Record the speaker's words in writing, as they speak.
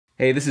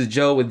Hey, this is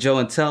Joe with Joe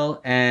and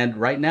Tell, and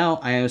right now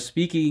I am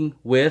speaking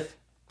with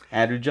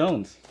Andrew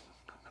Jones.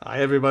 Hi,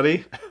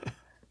 everybody.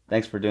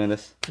 Thanks for doing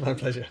this. My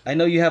pleasure. I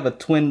know you have a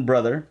twin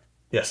brother.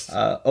 Yes.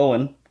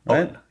 Owen,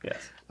 right? Owen,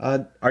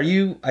 yes. Are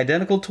you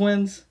identical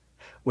twins?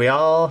 We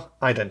are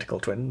identical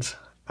twins,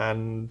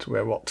 and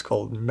we're what's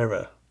called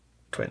mirror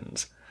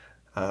twins.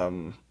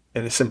 In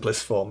the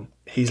simplest form,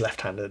 he's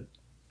left-handed,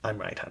 I'm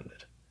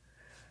right-handed.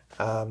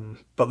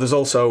 But there's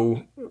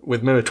also,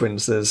 with mirror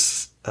twins,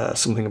 there's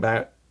something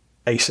about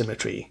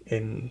asymmetry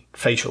in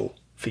facial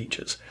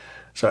features.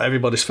 So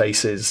everybody's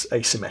face is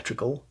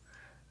asymmetrical,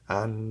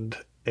 and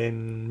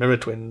in mirror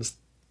twins,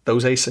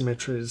 those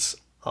asymmetries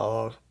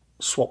are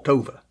swapped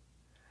over.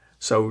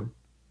 So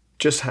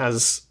just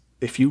as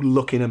if you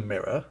look in a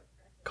mirror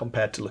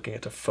compared to looking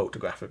at a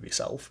photograph of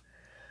yourself,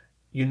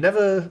 you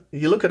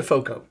look at a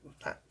photo,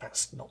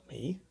 that's not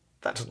me,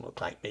 that doesn't look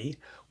like me.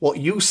 What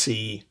you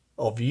see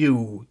of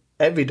you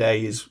every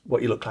day is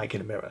what you look like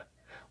in a mirror,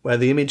 where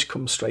the image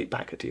comes straight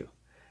back at you.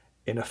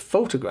 In a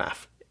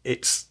photograph,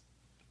 it's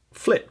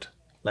flipped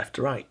left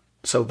to right.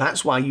 So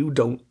that's why you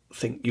don't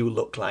think you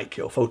look like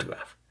your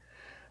photograph.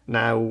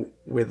 Now,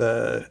 with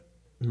a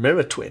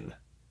mirror twin,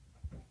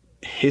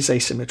 his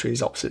asymmetry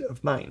is opposite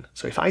of mine.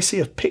 So if I see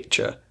a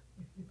picture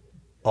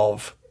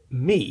of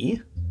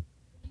me,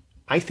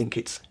 I think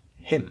it's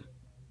him.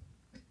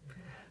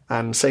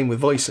 And same with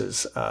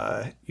voices.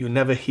 You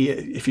never hear,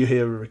 if you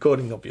hear a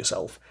recording of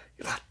yourself,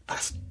 that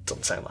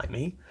doesn't sound like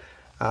me.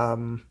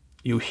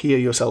 You hear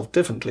yourself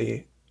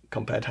differently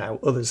compared to how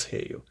others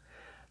hear you.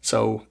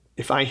 So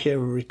if I hear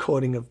a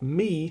recording of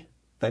me,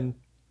 then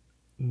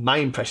my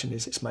impression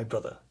is it's my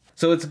brother.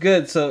 So it's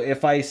good. So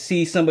if I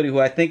see somebody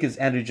who I think is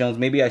Andrew Jones,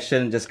 maybe I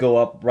shouldn't just go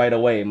up right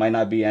away. It might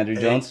not be Andrew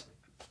Jones.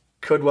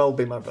 Could well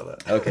be my brother.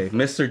 Okay,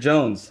 Mr.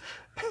 Jones.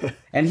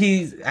 And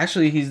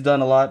he's done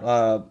a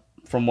lot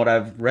from what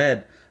I've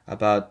read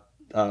about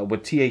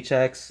with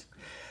THX.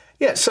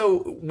 Yeah,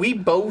 so we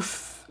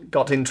both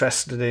got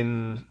interested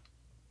in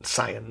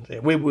science.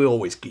 We were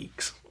always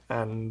geeks,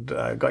 and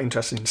got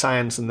interested in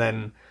science and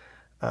then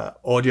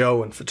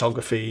audio and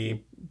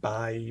photography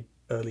by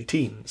early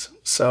teens.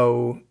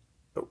 So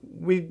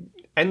we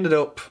ended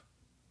up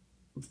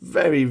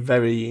very,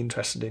 very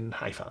interested in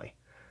hi-fi.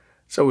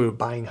 So we were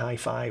buying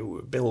hi-fi, we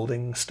were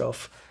building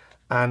stuff,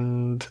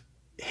 and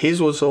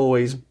his was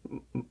always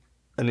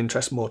an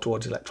interest more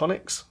towards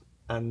electronics,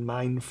 and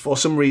mine, for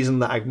some reason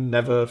that I've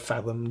never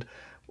fathomed,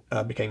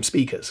 became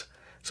speakers.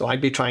 So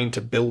I'd be trying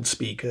to build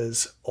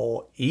speakers,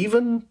 or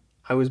even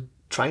I was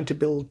trying to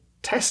build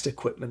test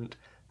equipment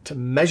to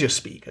measure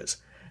speakers.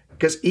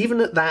 Because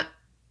even at that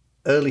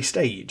early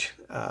stage,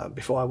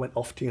 before I went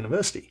off to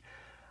university,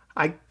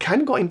 I kind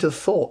of got into the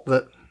thought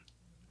that,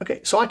 okay,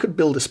 so I could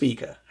build a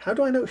speaker. How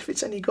do I know if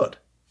it's any good?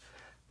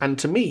 And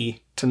to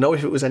me, to know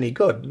if it was any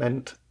good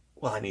meant,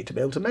 well, I need to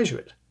be able to measure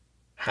it.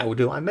 How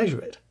do I measure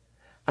it?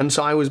 And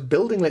so I was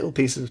building little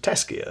pieces of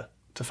test gear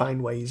to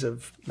find ways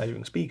of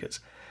measuring speakers.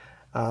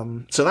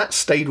 So that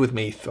stayed with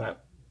me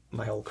throughout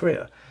my whole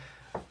career.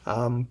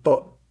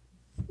 But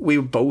we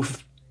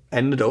both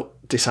ended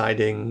up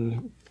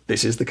deciding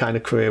this is the kind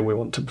of career we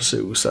want to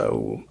pursue.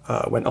 So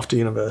went off to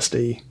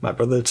university. My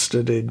brother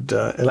studied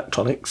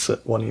electronics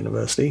at one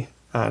university,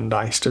 and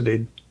I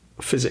studied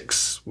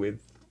physics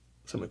with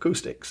some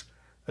acoustics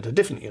at a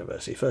different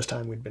university, first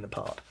time we'd been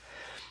apart.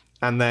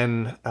 And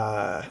then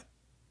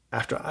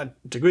after our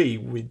degree,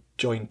 we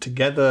joined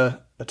together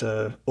at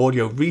an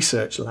audio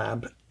research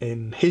lab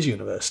in his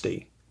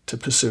university to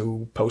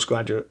pursue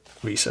postgraduate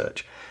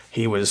research.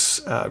 He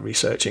was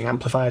researching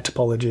amplifier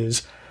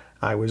topologies.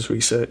 I was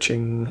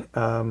researching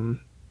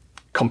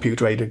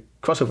computer-aided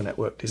crossover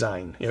network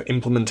design,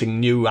 implementing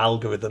new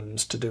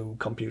algorithms to do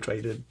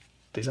computer-aided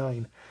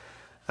design.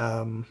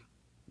 Then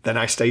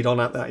I stayed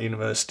on at that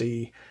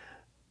university,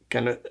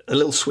 kind of a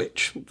little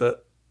switch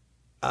that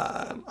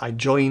I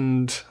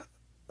joined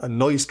a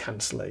noise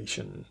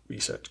cancellation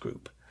research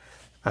group.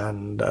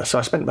 And so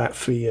I spent about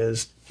 3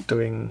 years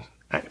doing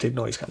active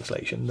noise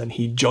cancellation. Then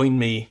he joined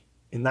me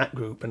in that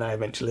group, and I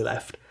eventually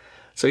left.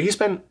 So he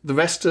spent the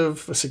rest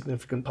of a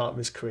significant part of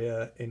his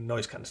career in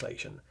noise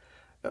cancellation.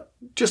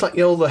 Just like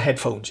all the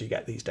headphones you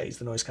get these days,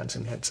 the noise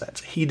cancelling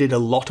headsets. He did a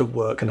lot of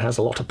work and has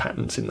a lot of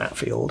patents in that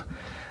field.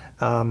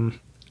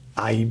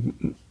 I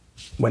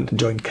went and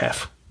joined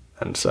KEF,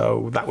 and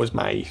so that was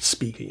my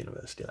speaker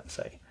university, let's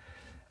say.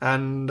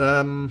 And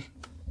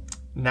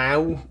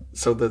now,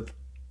 so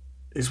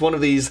it's one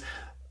of these,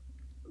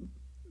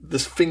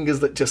 there's fingers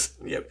that just,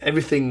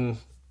 everything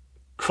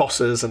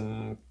crosses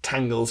and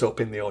tangles up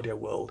in the audio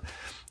world.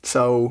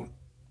 So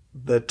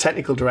the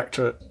technical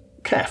director at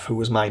KEF, who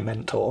was my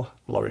mentor,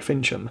 Laurie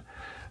Fincham,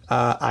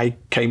 I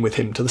came with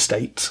him to the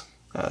States,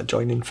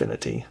 joined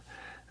Infinity.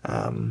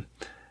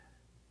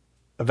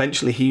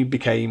 Eventually he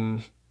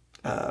became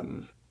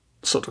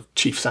sort of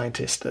chief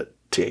scientist at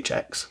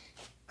THX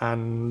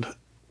and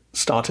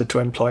started to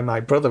employ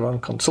my brother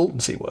on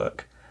consultancy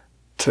work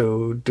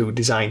to do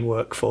design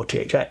work for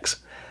THX.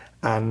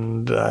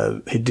 And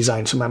he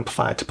designed some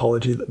amplifier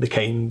topology that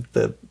became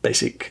the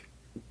basic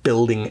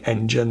building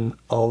engine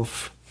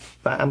of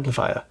that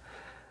amplifier.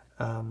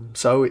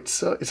 So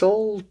it's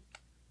all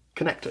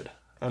connected,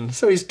 and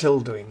so he's still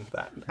doing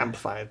that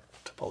amplifier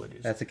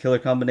topologies. That's a killer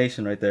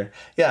combination right there.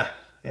 Yeah.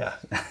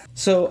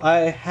 So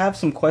I have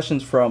some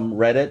questions from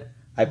Reddit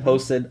I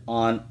posted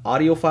on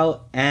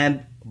Audiophile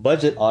and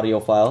Budget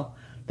Audiophile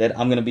that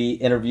I'm going to be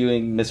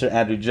interviewing Mr.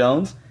 Andrew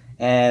Jones,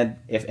 and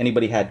if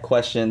anybody had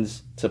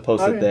questions to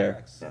post it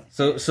there.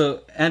 Yeah.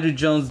 So Andrew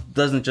Jones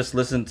doesn't just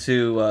listen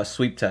to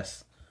sweep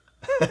tests.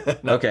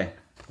 No. Okay.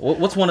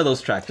 What's one of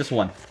those tracks? Just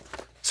one.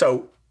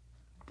 So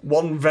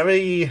one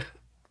very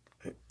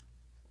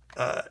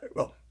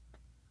well,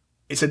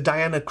 it's a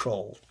Diana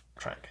Krall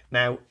track.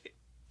 Now,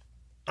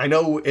 I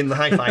know in the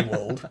hi-fi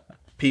world,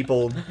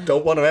 people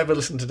don't want to ever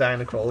listen to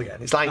Diana Krall again.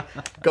 It's like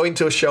going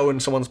to a show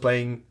and someone's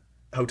playing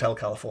Hotel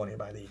California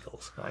by the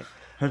Eagles, right?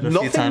 Heard it a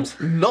few times.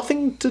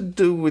 Nothing to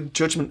do with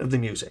judgment of the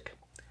music.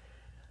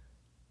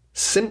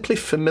 Simply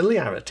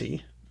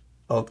familiarity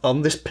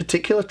on this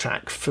particular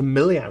track,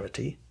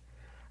 familiarity,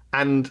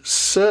 and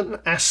certain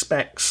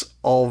aspects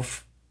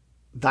of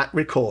that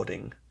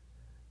recording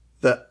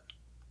that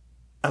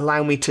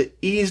allow me to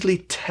easily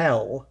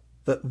tell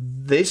that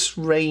this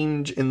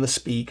range in the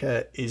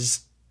speaker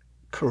is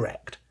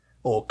correct,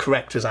 or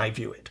correct as I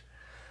view it.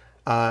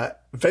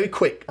 Very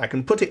quick, I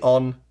can put it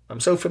on, I'm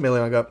so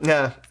familiar, I go,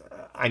 yeah,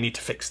 I need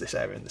to fix this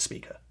area in the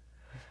speaker.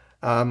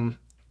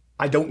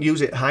 I don't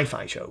use it at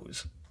hi-fi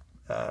shows.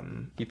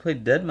 You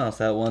played Deadmau5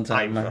 that one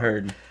time, I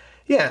heard.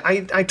 Yeah,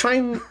 I try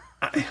and...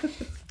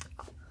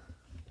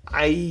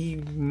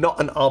 I'm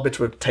not an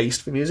arbiter of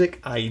taste for music.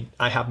 I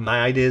have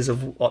my ideas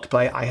of what to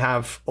play. I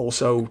have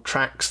also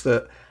tracks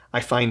that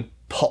I find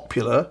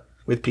popular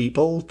with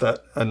people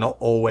that are not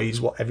always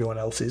what everyone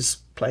else is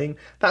playing.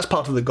 That's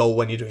part of the goal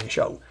when you're doing a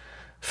show.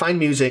 Find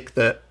music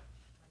that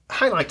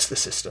highlights the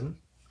system,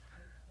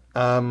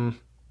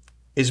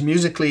 is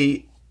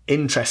musically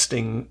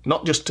interesting,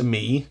 not just to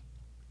me,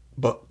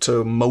 but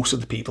to most of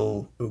the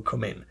people who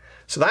come in.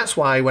 So that's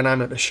why when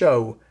I'm at a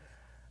show,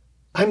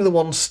 I'm the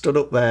one stood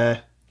up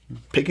there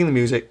picking the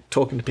music,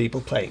 talking to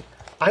people, playing.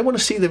 I want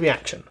to see the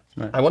reaction.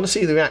 Right. I want to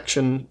see the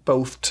reaction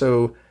both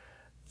to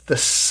the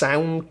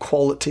sound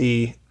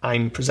quality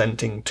I'm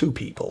presenting to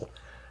people,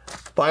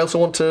 but I also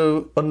want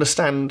to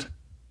understand,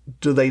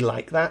 do they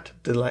like that?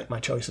 Do they like my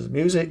choices of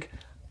music?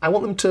 I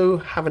want them to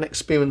have an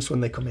experience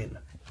when they come in.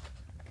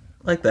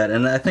 Like that,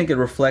 and I think it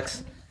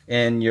reflects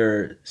in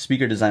your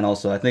speaker design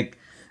also. I think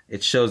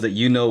it shows that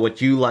you know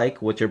what you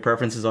like, what your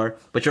preferences are,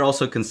 but you're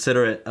also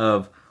considerate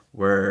of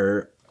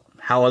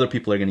how other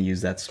people are going to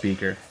use that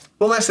speaker.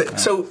 Well, that's it.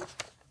 So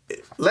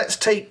let's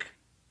take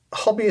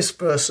hobbyist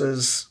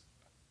versus,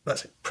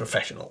 let's say,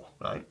 professional,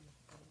 right?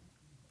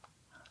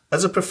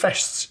 As a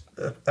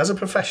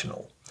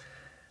professional,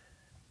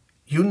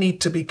 you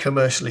need to be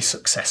commercially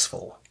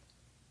successful.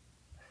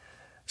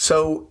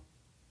 So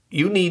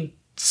you need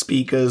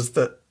speakers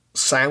that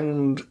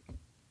sound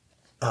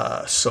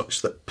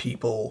such that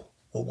people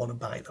will want to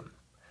buy them.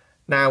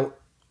 Now,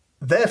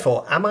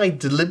 therefore, am I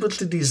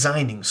deliberately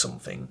designing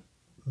something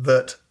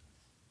that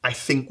I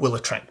think will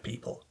attract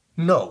people?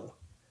 No.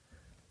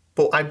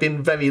 But I've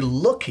been very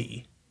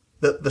lucky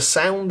that the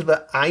sound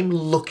that I'm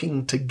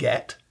looking to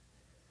get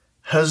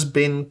has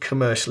been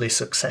commercially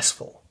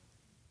successful,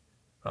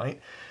 right?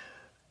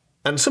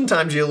 And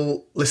sometimes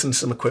you'll listen to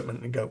some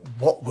equipment and go,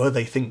 what were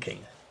they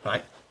thinking,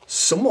 right?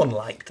 Someone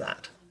liked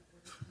that,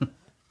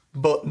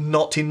 but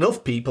not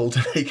enough people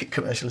to make it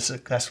commercially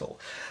successful.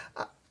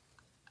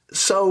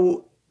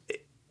 So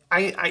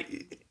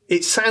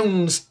it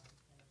sounds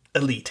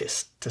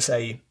elitist to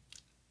say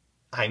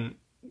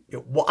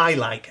what I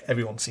like,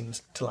 everyone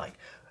seems to like.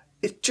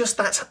 It's just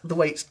that's the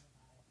way it's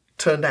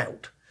turned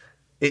out.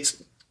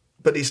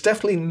 But it's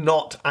definitely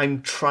not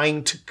I'm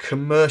trying to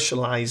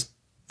commercialize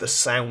the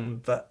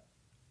sound that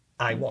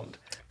I want.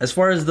 As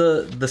far as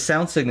the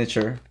sound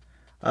signature,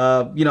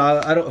 you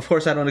know, I don't. Of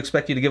course, I don't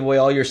expect you to give away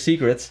all your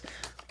secrets,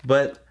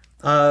 but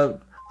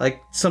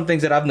like some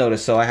things that I've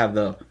noticed. So I have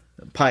the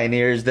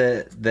Pioneers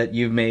that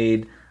you've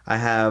made. I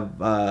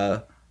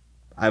have.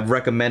 I've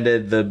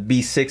recommended the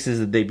B6s,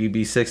 the debut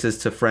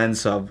B6s to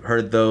friends, so I've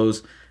heard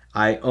those.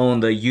 I own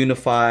the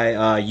Uni-Fi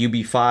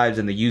UB5s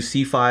and the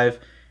UC5,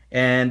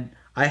 and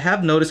I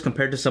have noticed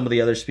compared to some of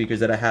the other speakers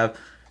that I have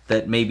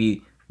that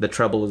maybe the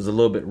treble is a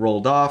little bit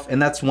rolled off,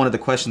 and that's one of the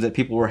questions that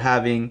people were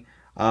having.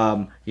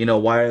 You know,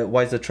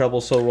 why is the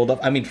treble so rolled up?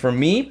 I mean, for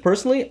me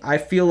personally, I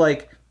feel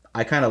like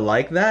I kind of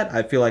like that.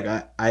 I feel like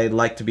I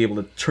like to be able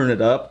to turn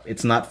it up.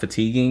 It's not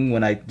fatiguing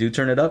when I do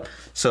turn it up.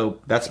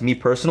 So that's me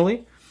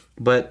personally,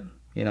 but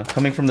you know,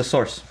 coming from the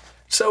source.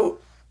 So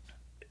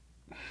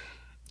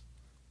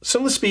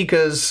some of the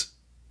speakers,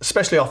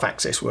 especially off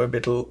axis, were a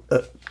bit,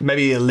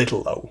 maybe a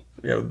little low,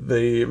 you know,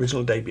 the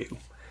original debut.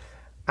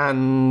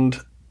 And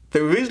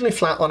they were originally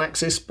flat on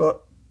axis,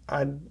 but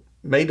I'd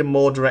made a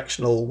more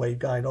directional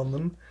waveguide on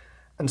them.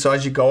 And so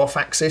as you go off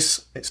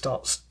axis, it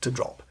starts to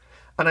drop.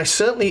 And I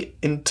certainly,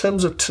 in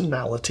terms of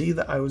tonality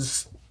that I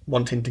was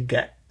wanting to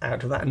get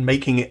out of that and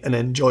making it an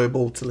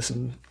enjoyable to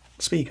listen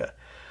speaker,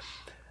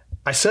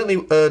 I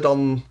certainly erred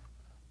on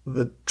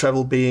the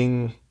treble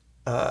being,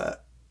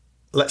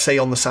 let's say,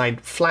 on the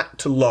side flat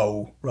to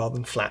low rather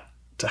than flat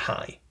to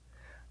high.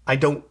 I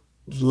don't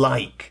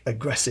like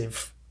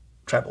aggressive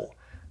treble.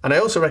 And I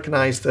also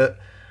recognise that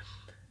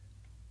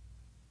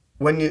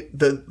when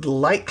the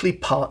likely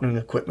partnering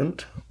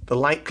equipment, the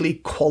likely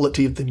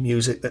quality of the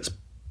music that's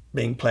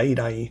being played,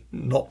 i.e.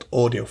 not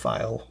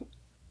audiophile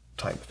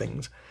type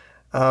things,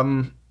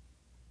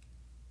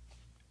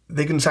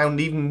 they can sound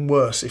even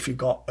worse if you've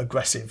got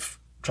aggressive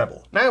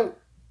treble. Now,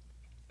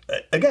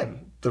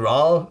 again, there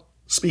are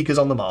speakers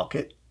on the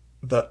market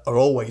that are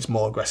always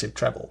more aggressive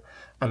treble,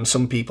 and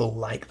some people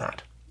like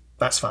that.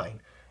 That's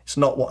fine. It's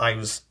not what I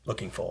was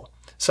looking for.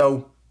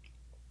 So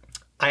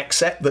I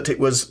accept that it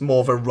was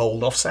more of a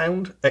rolled off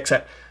sound,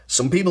 except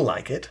some people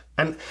like it.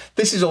 And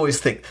this is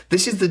always the thing.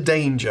 This is the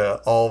danger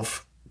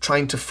of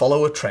trying to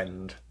follow a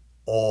trend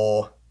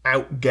or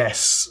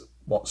outguess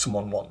what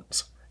someone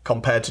wants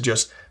compared to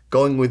just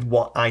going with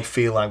what I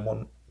feel I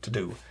want to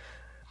do.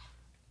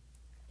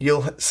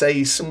 You'll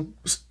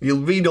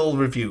read all the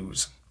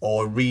reviews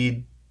or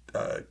read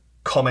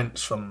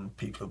comments from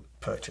people who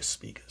purchase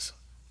speakers,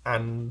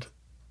 and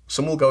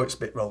some will go, it's a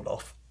bit rolled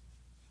off.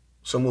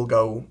 Some will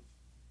go,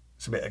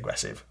 it's a bit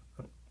aggressive.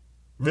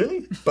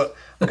 Really? But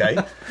okay.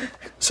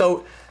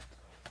 So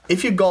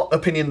if you've got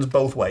opinions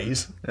both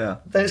ways, then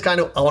it's kind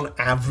of on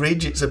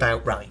average it's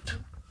about right.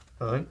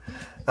 All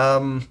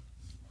right.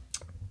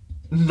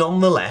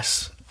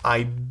 Nonetheless,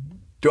 I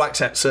do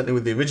accept, certainly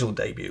with the original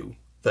debut,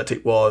 that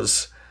it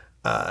was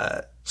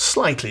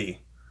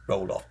slightly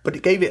rolled off, but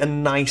it gave it a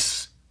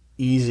nice,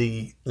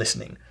 easy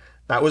listening.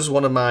 That was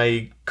one of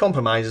my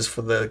compromises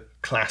for the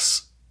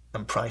class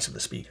and price of the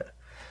speaker.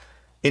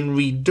 In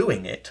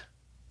redoing it,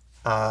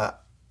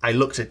 I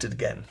looked at it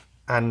again,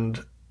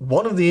 and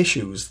one of the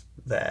issues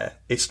there,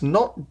 it's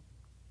not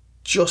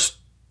just,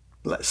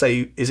 let's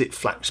say, is it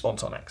flat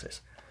response on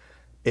axis?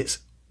 It's,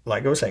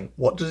 like I was saying,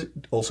 what does it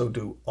also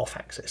do off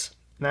axis?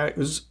 Now, it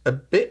was a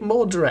bit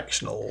more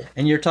directional.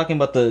 And you're talking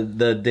about the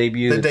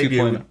debut? The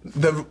debut,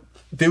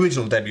 the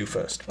original debut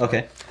first.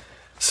 Okay.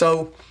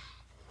 So,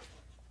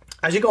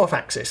 as you go off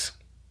axis,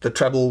 the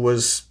treble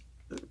was,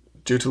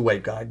 due to the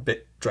waveguide, a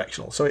bit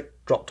directional, so it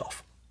dropped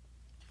off.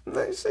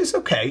 It's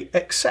okay,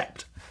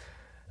 except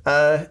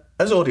as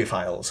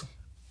audiophiles,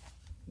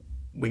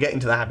 we get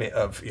into the habit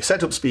of you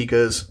set up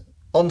speakers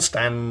on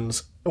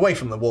stands, away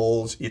from the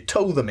walls, you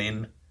tow them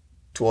in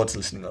towards the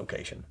listening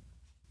location.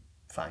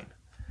 Fine.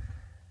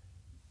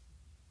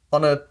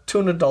 On a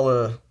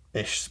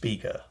 $200-ish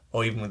speaker,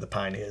 or even with the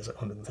Pioneers at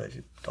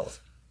 $130,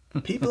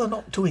 people are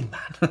not doing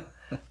that.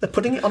 They're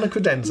putting it on a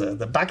credenza,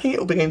 they're backing it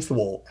up against the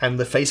wall, and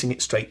they're facing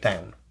it straight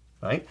down,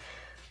 right?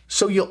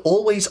 So you're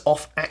always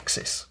off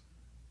axis,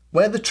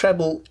 where the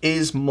treble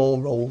is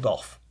more rolled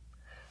off.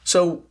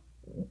 So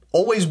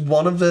always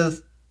one of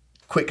the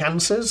quick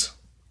answers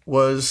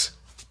was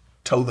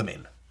tow them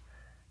in.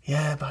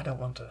 Yeah, but I don't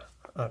want to.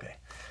 Okay.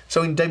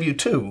 So in debut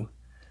 2,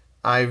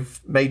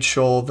 I've made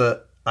sure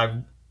that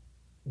I've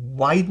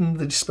widened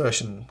the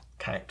dispersion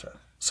character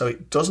so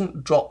it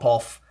doesn't drop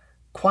off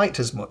quite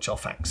as much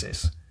off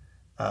axis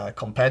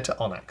compared to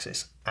on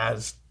axis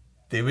as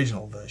the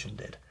original version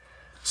did.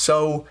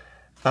 So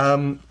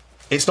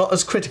it's not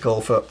as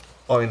critical for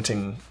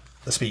orienting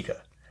the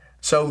speaker.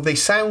 So they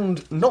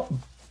sound not,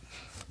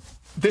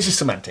 this is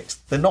semantics,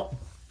 they're not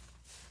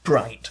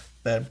bright,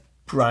 they're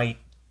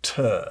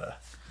brighter.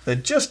 They're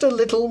just a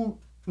little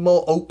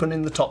more open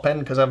in the top end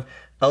because I've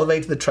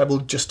elevated the treble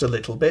just a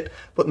little bit,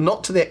 but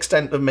not to the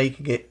extent of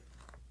making it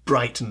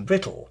bright and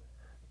brittle.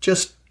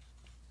 Just,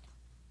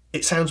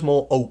 it sounds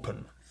more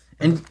open.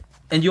 And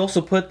you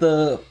also put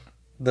the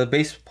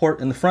bass port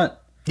in the front.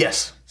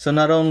 Yes. So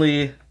not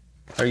only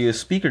are you a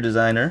speaker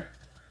designer,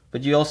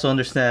 but you also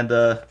understand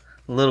a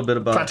little bit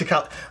about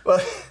practical.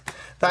 Well,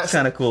 that's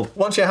kind of cool.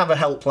 Once you have a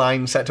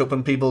helpline set up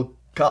and people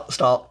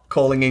start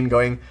calling in,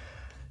 going,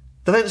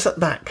 the vent's at the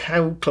back,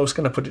 how close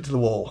can I put it to the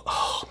wall?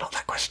 Oh, not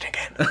that question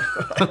again.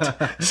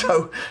 Right.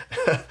 So,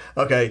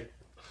 okay,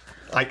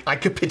 I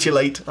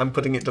capitulate. I'm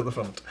putting it to the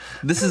front.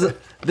 This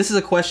is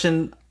a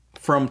question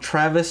from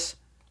Travis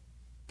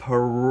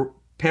Peregrine.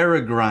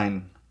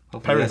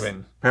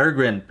 Peregrine.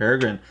 Peregrine.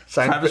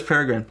 Travis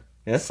Peregrine.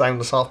 Yes.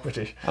 Sounds half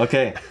British.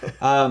 Okay.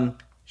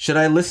 Should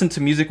I listen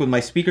to music with my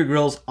speaker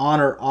grills on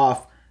or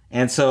off?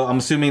 And so I'm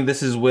assuming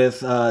this is with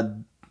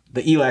the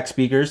ELAC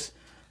speakers.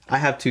 I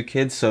have 2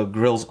 kids, so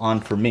grills on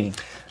for me.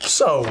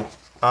 So,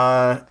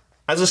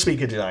 as a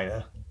speaker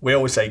designer, we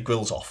always say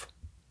grills off,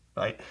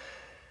 right?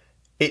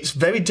 It's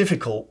very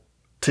difficult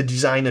to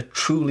design a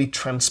truly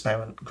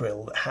transparent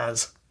grill that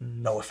has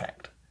no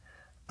effect.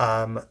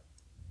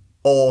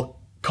 Or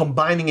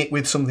combining it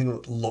with something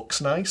that looks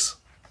nice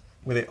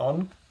with it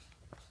on.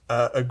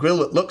 A grill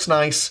that looks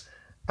nice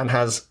and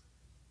has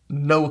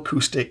no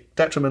acoustic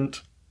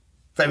detriment,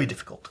 very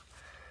difficult.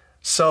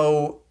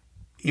 So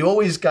you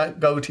always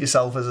go to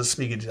yourself as a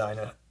speaker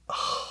designer,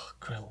 oh,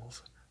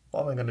 grills,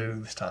 what am I going to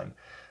do this time?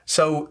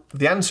 So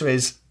the answer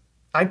is,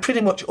 I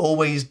pretty much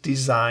always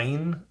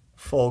design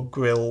for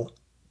grill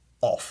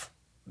off.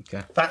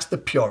 Okay. That's the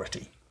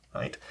purity,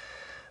 right?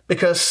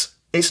 Because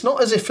it's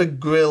not as if a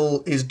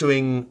grill is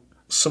doing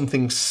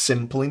something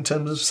simple in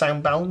terms of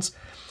sound balance.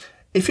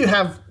 If you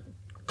have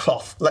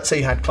cloth, let's say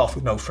you had cloth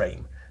with no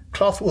frame,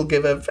 cloth will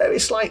give a very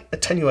slight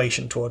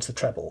attenuation towards the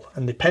treble.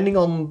 And depending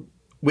on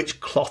which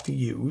cloth you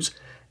use,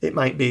 it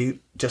might be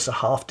just a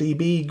half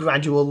dB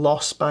gradual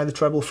loss by the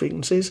treble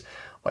frequencies,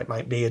 or it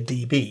might be a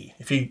dB.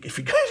 If you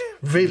get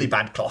really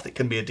bad cloth, it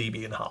can be a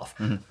dB and a half.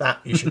 That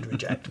you should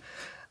reject.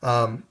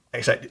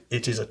 Except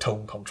it is a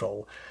tone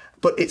control.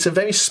 But it's a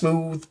very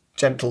smooth,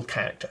 gentle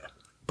character.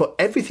 But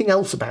everything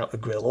else about a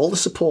grill, all the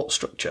support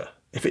structure,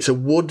 if it's a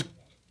wood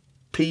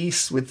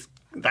piece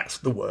that's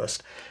the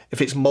worst.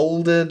 If it's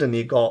moulded and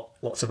you've got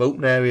lots of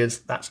open areas,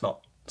 that's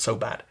not so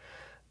bad.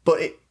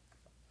 But it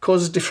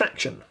causes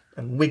diffraction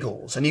and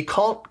wiggles, and you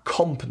can't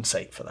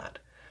compensate for that.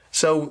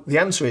 So the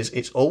answer is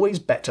it's always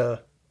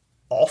better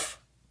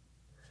off.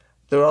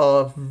 There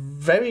are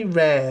very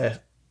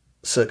rare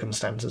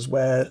circumstances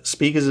where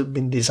speakers have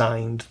been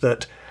designed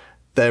that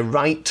they're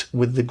right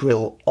with the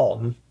grill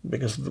on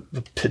because of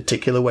the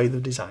particular way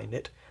they've designed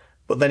it,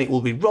 but then it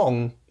will be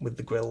wrong with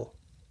the grill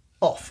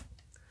off.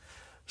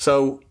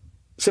 So,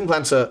 simple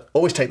answer,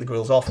 always take the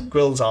grills off.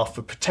 Grills are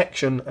for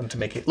protection and to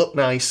make it look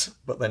nice,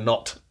 but they're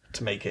not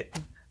to make it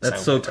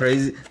That's so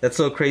crazy. That's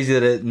so crazy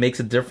that it makes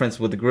a difference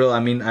with the grill. I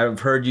mean, I've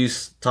heard you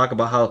talk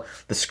about how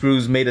the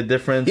screws made a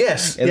difference.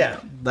 Yes, yeah.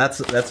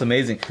 That's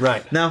amazing.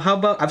 Right. Now, how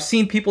about, I've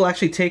seen people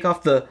actually take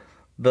off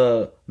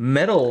the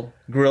metal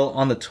grill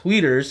on the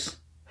tweeters.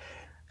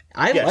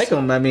 I like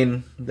them. I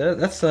mean,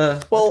 that's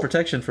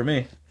protection for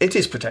me. It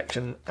is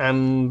protection,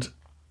 and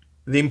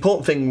the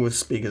important thing with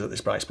speakers at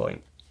this price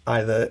point,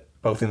 either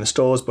both in the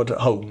stores but at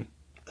home,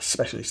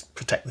 especially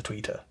protect the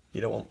tweeter.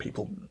 You don't want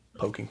people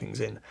poking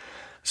things in.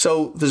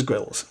 So there's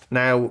grills.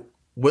 Now,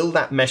 will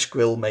that mesh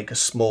grill make a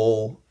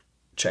small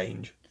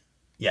change?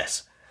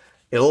 Yes.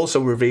 It'll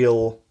also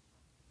reveal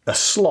a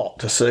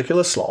slot, a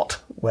circular slot,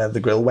 where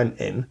the grill went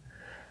in,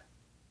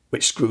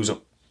 which screws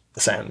up the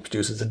sound,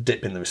 produces a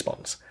dip in the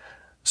response.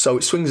 So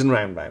it swings and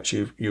roundabouts.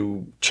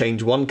 You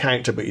change one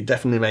character, but you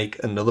definitely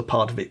make another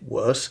part of it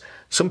worse.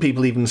 Some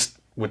people even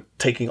were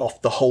taking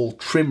off the whole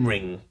trim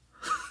ring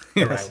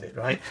around it,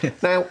 right?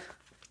 Now,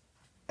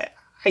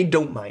 I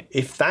don't mind.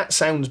 If that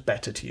sounds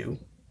better to you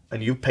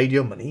and you've paid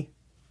your money,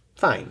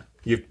 fine.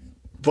 You've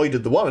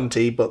voided the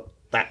warranty, but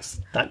that's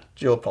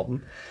your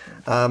problem.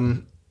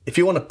 If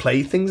you want to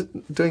play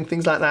doing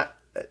things like that,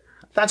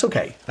 that's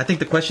okay. I think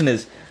the question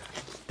is,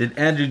 did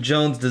Andrew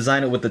Jones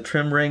design it with the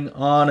trim ring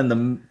on and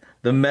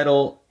the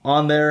metal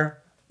on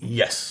there?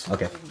 Yes.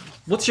 Okay.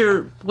 What's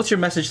your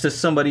message to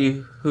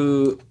somebody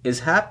who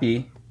is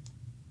happy,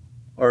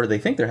 or they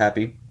think they're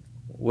happy,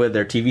 with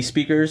their TV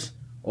speakers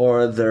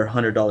or their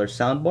 $100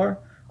 soundbar?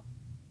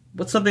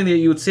 What's something that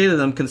you would say to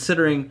them,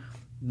 considering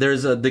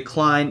there's a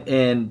decline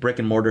in brick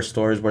and mortar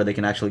stores where they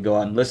can actually go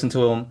out and listen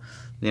to them?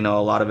 You know,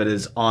 a lot of it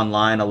is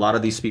online. A lot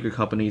of these speaker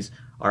companies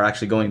are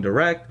actually going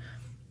direct.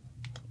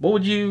 What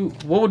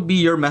would be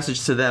your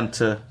message to them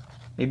to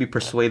maybe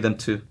persuade them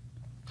to?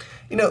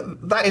 You know,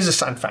 that is a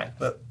sad fact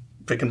that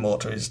brick and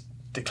mortar is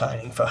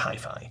declining for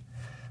hi-fi,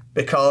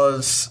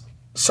 because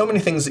so many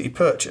things that you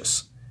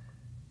purchase,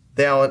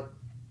 they are,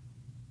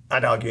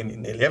 I'd argue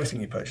nearly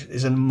everything you purchase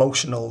is an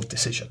emotional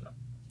decision.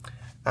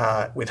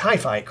 With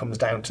hi-fi, it comes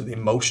down to the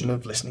emotion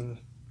of listening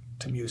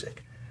to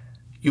music.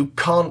 You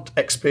can't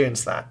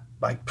experience that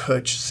by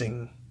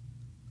purchasing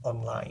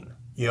online.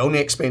 You only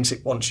experience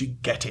it once you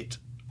get it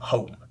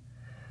home.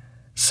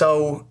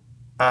 So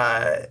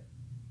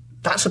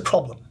that's a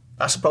problem.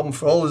 That's a problem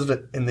for all of us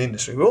in the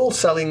industry. We're all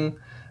selling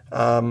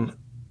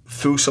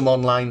through some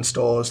online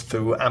stores,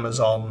 through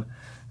Amazon,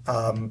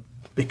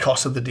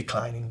 because of the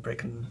declining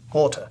brick and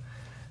mortar.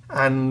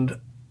 And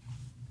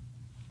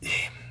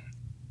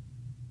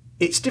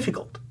it's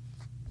difficult.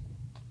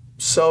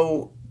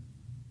 So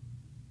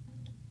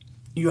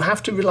you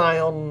have to rely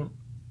on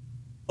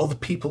other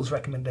people's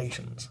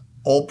recommendations,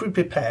 or be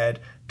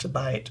prepared to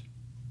buy it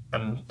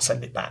and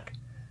send it back.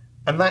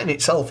 And that in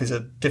itself is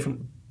a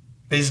different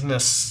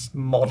business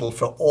model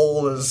for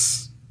all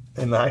us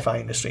in the hi-fi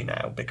industry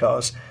now,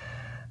 because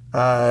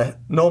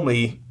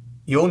normally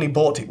you only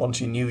bought it once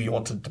you knew you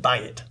wanted to buy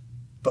it,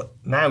 but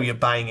now you're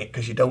buying it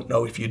because you don't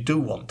know if you do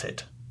want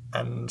it,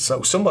 and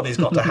so somebody's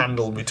got to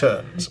handle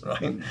returns,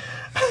 right?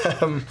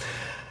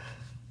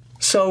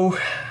 So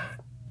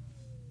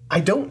I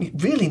don't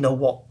really know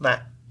what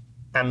that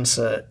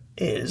answer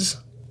is,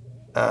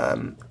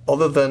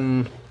 other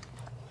than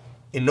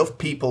enough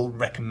people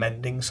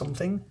recommending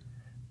something.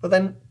 But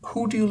then,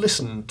 who do you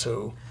listen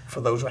to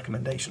for those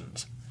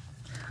recommendations?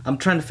 I'm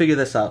trying to figure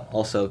this out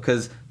also,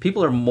 because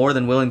people are more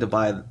than willing to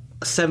buy a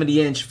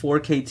 70-inch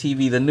 4K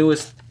TV, the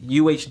newest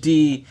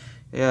UHD,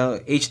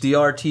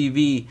 HDR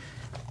TV,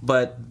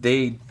 but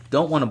they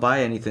don't want to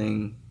buy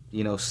anything,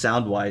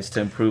 sound-wise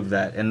to improve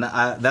that. And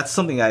that's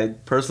something I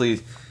personally...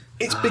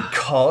 It's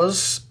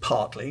because,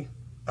 partly,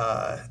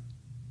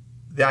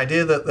 the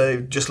idea that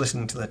they're just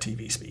listening to their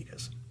TV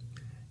speakers.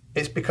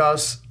 It's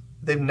because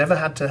they've never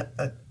had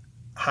to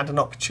had an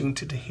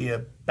opportunity to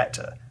hear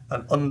better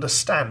and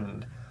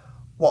understand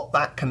what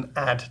that can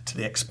add to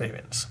the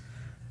experience.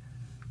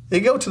 You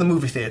go to the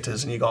movie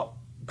theatres and you got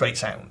great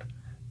sound.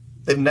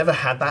 They've never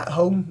had that at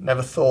home,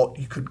 never thought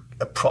you could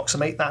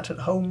approximate that at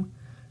home,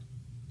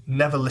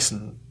 never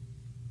listened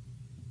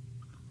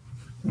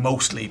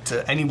mostly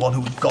to anyone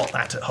who got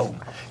that at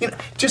home. You know,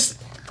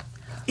 just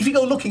if you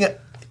go looking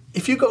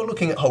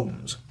at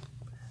homes,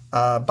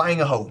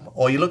 buying a home,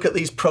 or you look at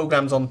these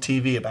programs on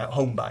TV about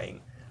home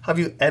buying, have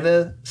you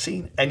ever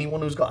seen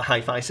anyone who's got a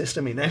hi-fi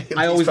system in any of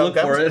I these always look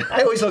for it.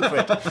 I always look for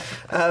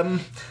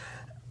it.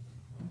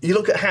 You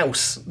look at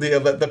House,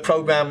 the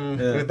program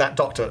with that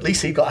doctor. At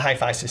least he got a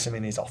hi-fi system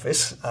in his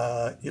office.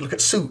 You look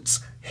at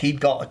Suits,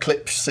 he'd got a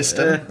clip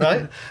system,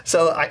 right?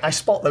 So I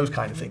spot those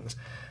kind of things.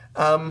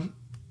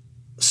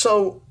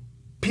 So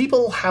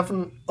people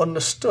haven't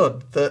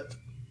understood that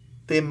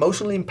the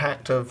emotional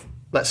impact of,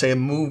 let's say, a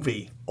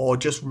movie or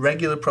just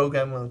regular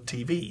program on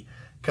TV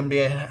can be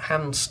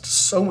enhanced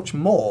so much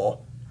more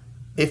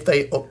if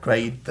they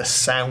upgrade the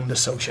sound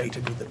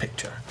associated with the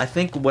picture. I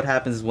think what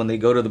happens is when they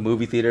go to the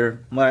movie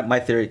theater, my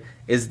theory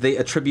is they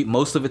attribute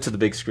most of it to the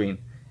big screen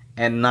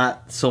and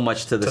not so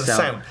much to the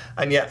sound.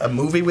 And yet a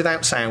movie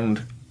without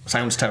sound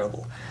sounds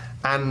terrible.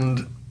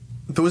 And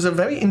there was a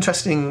very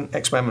interesting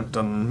experiment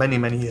done many,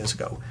 many years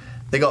ago.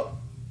 They got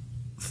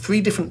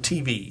 3 different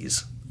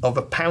TVs of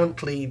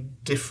apparently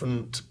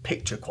different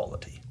picture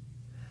quality.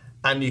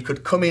 And you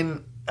could come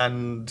in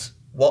and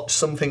watch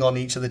something on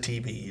each of the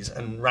TVs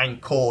and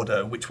rank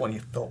order which one you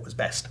thought was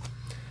best.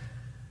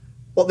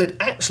 What they'd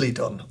actually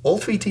done, all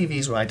 3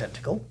 TVs were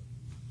identical,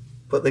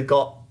 but they've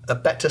got a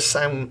better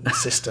sound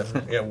system,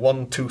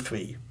 1, 2,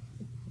 3.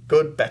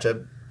 Good,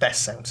 better,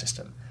 best sound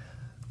system.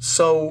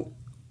 So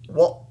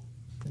what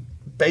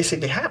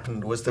basically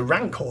happened was the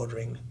rank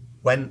ordering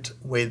went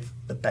with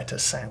the better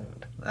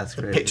sound. That's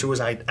the crazy. picture was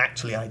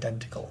actually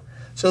identical.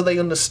 So they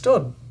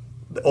understood,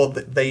 or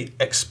they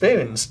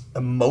experienced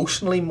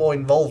emotionally more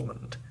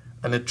involvement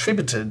and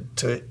attributed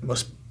to it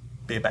must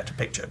be a better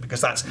picture because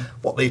that's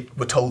what they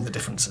were told the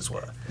differences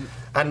were.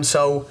 And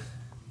so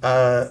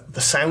the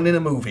sound in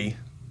a movie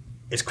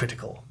is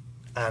critical,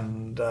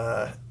 and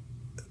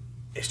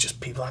it's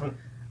just people haven't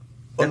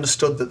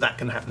understood that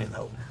can happen in the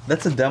home.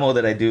 That's a demo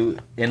that I do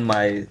in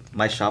my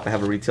shop. I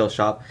have a retail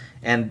shop,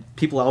 and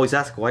people always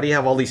ask, why do you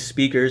have all these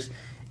speakers?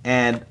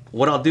 And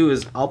what I'll do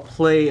is I'll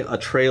play a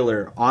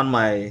trailer on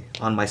my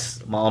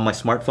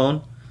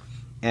smartphone,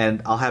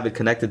 and I'll have it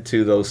connected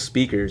to those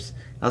speakers.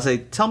 I'll say,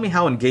 tell me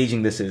how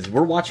engaging this is.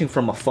 We're watching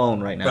from a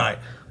phone right now, right,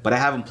 but I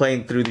have them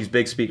playing through these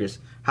big speakers.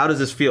 How does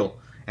this feel?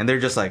 And they're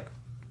just like,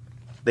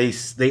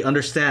 they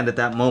understand at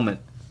that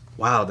moment,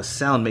 wow, the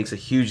sound makes a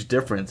huge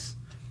difference.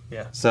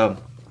 Yeah. So,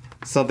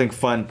 something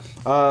fun.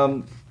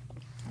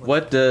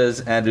 What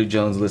does Andrew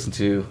Jones listen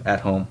to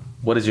at home?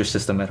 What is your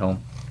system at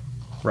home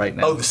right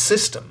now? Oh, the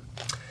system.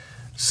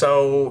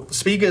 So,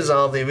 speakers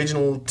are the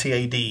original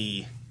TAD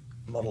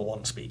Model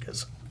 1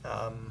 speakers.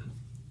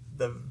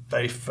 The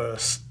very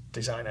first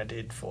design I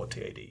did for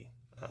TAD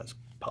as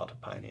part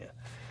of Pioneer,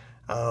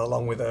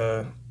 along with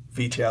a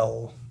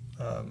VTL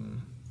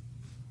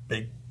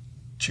big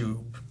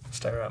tube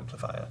stereo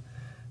amplifier,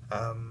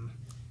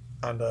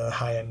 and a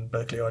high-end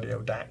Berkeley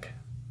Audio DAC,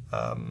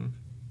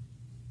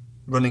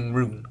 running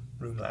Roon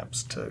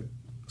Labs to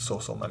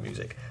source all my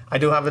music. I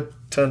do have a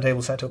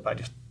turntable set up, I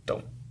just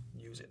don't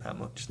use it that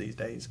much these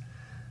days.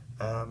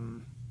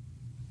 So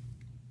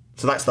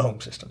that's the home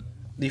system.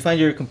 Do you find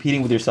you're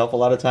competing with yourself a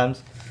lot of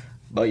times?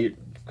 About you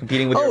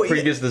competing with your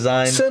previous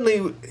design?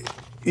 Certainly,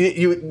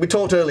 we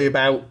talked earlier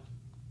about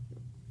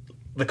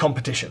the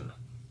competition.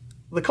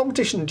 The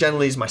competition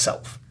generally is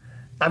myself.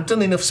 I've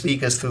done enough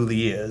speakers through the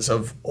years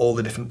of all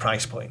the different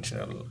price points,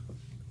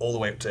 all the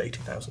way up to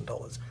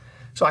 $80,000.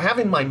 So I have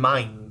in my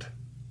mind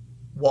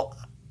what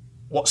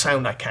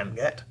sound I can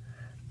get,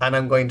 and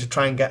I'm going to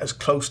try and get as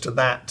close to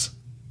that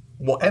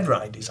whatever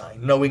I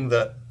design, knowing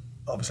that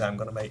obviously I'm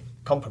going to make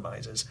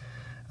compromises.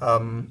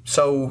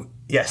 So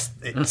yes,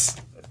 it's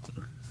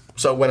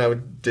so when I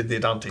did the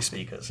Adante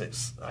speakers,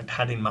 I'd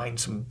had in mind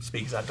some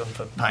speakers I'd done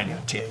for Pioneer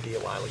TAD a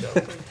while ago.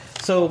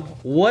 So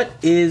what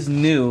is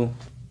new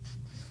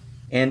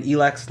in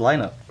ELAC's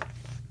lineup?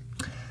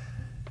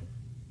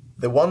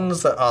 The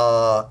ones that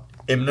are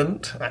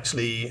imminent,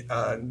 actually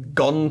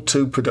gone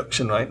to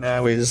production right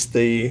now, is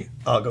the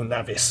Argo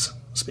Navis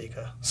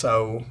speaker.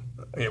 So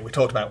we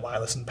talked about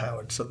wireless and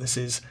powered. So this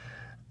is,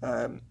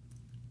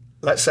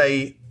 let's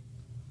say,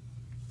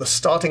 the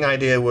starting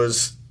idea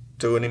was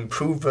do an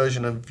improved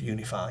version of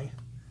Uni-Fi,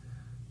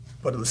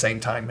 but at the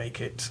same time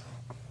make it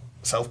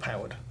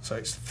self-powered. So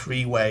it's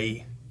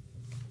 3-way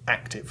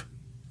active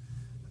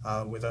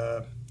with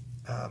a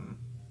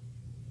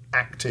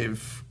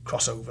active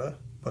crossover,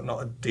 but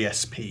not a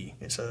DSP.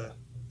 It's a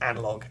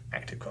analog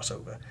active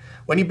crossover.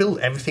 When you build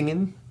everything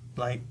in,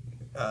 like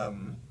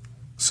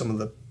some of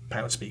the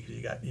powered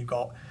speakers you've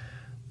got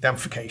the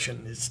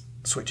amplification is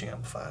switching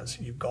amplifiers,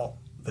 you've got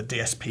the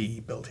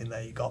DSP built in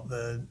there, you've got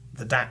the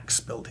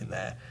DACs built in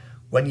there.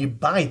 When you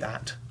buy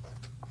that,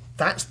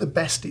 that's the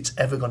best it's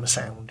ever going to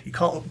sound. You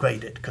can't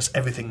upgrade it because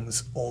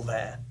everything's all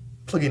there.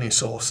 Plug in your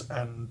source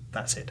and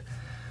that's it.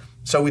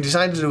 So we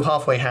decided to do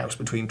halfway house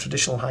between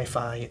traditional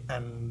hi-fi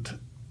and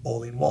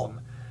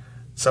all-in-one.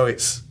 So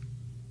it's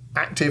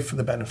active for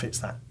the benefits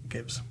that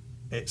gives.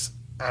 It's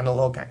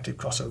analog active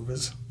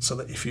crossovers, so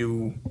that if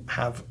you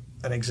have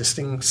an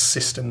existing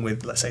system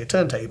with, let's say, a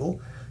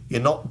turntable,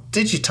 you're not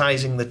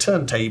digitizing the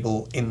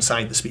turntable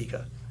inside the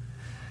speaker,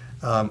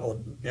 or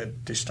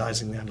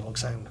digitizing the analog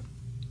sound.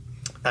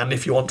 And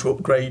if you want to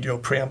upgrade your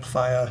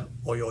preamplifier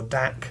or your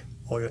DAC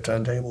or your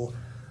turntable,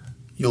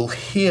 you'll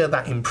hear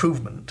that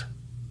improvement.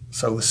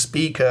 So the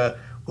speaker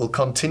will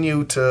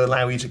continue to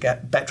allow you to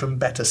get better and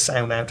better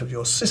sound out of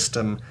your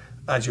system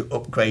as you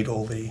upgrade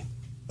all the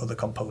other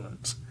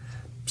components.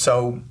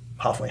 So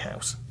halfway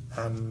house.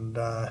 And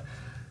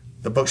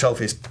the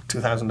bookshelf is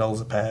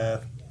 $2,000 a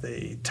pair.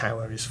 The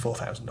tower is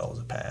 $4,000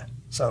 a pair.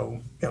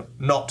 So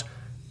not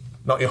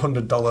your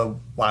 $100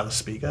 wireless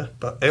speaker,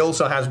 but it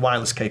also has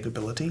wireless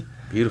capability.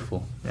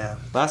 Beautiful. Yeah.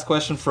 Last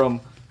question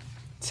from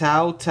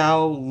Tao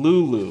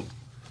Lulu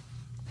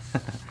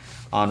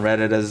on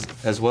Reddit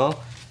as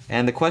well.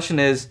 And the question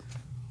is,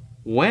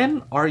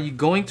 when are you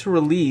going to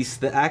release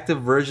the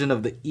active version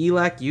of the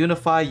ELAC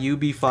Uni-Fi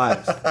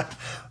UB5s?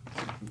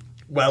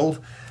 Well,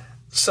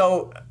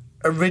 so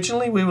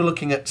originally we were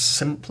looking at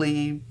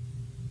simply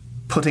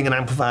putting an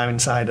amplifier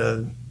inside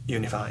a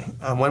Uni-Fi.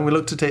 And when we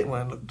looked at it,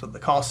 when we looked at the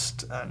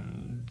cost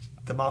and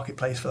the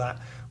marketplace for that,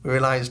 we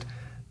realized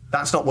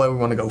that's not where we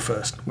want to go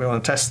first. We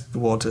want to test the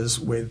waters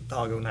with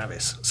Argo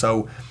Navis.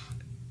 So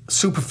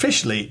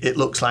superficially, it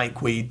looks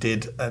like we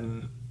did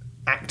an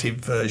active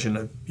version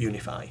of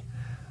Uni-Fi,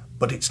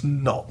 but it's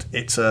not.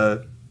 It's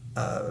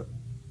obviously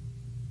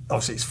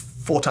it's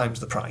 4 times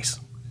the price,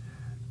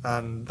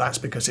 and that's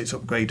because it's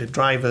upgraded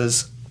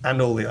drivers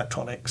and all the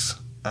electronics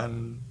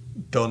and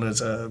done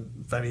as a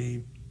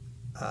very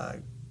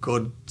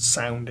good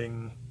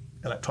sounding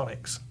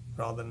electronics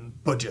rather than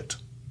budget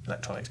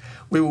electronics.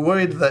 We were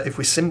worried that if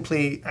we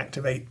simply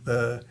activate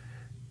the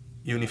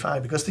Uni-Fi,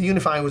 because the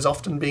Uni-Fi was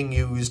often being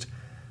used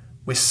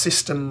with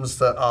systems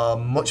that are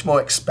much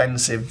more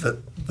expensive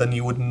than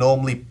you would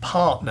normally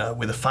partner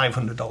with a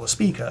 $500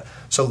 speaker.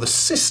 So the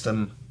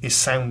system is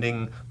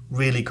sounding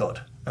really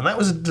good. And that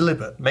was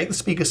deliberate. Make the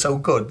speaker so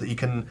good that you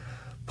can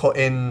put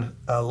in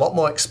a lot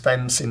more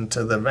expense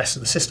into the rest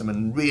of the system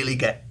and really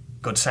get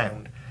good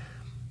sound.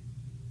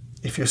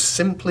 If you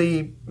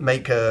simply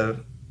make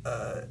a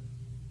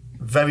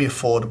very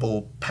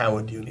affordable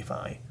powered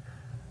Uni-Fi,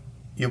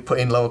 you put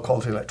in lower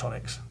quality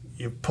electronics,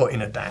 you put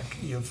in a DAC,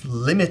 you've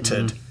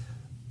limited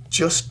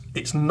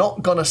it's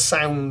not going to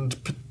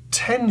sound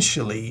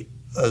potentially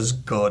as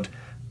good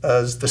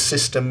as the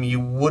system you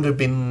would have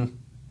been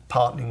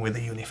partnering with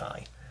a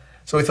Uni-Fi.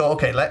 So we thought,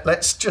 okay,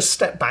 let's just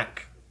step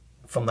back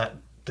from that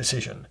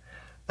decision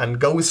and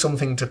go with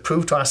something to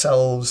prove to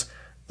ourselves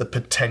the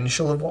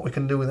potential of what we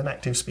can do with an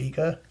active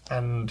speaker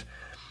and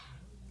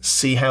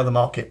see how the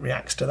market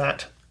reacts to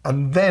that,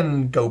 and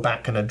then go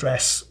back and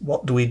address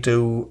what do we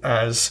do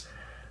as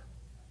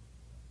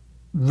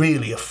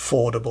really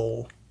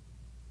affordable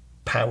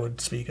powered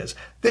speakers.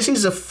 This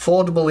is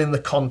affordable in the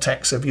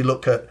context of you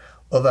look at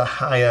other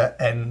higher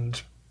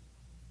end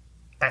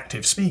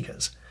active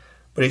speakers,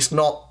 but it's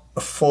not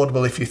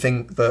affordable if you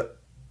think that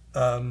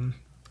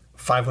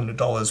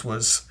 $500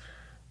 was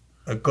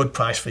a good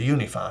price for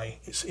Uni-Fi.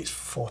 It's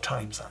 4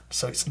 times that,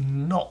 so it's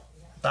not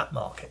that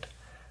market.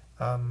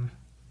 Like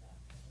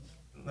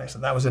I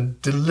said, that was a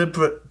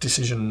deliberate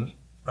decision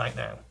right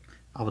now.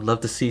 I would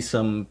love to see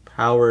some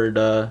powered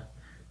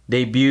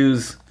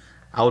debuts.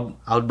 I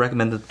would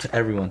recommend it to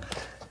everyone.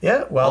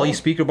 Yeah, well, all you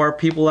speaker bar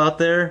people out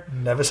there,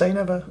 never say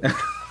never.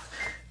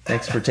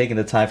 Thanks for taking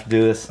the time to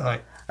do this. All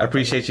right. I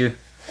appreciate you.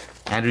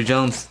 Andrew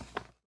Jones.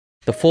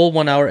 The full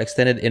 1-hour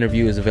extended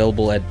interview is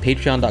available at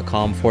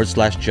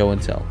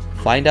patreon.com/JoeAndTell.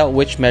 Find out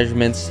which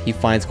measurements he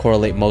finds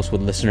correlate most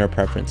with listener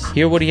preference.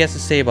 Hear what he has to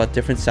say about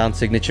different sound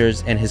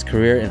signatures and his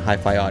career in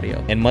hi-fi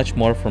audio, and much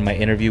more from my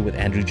interview with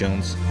Andrew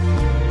Jones.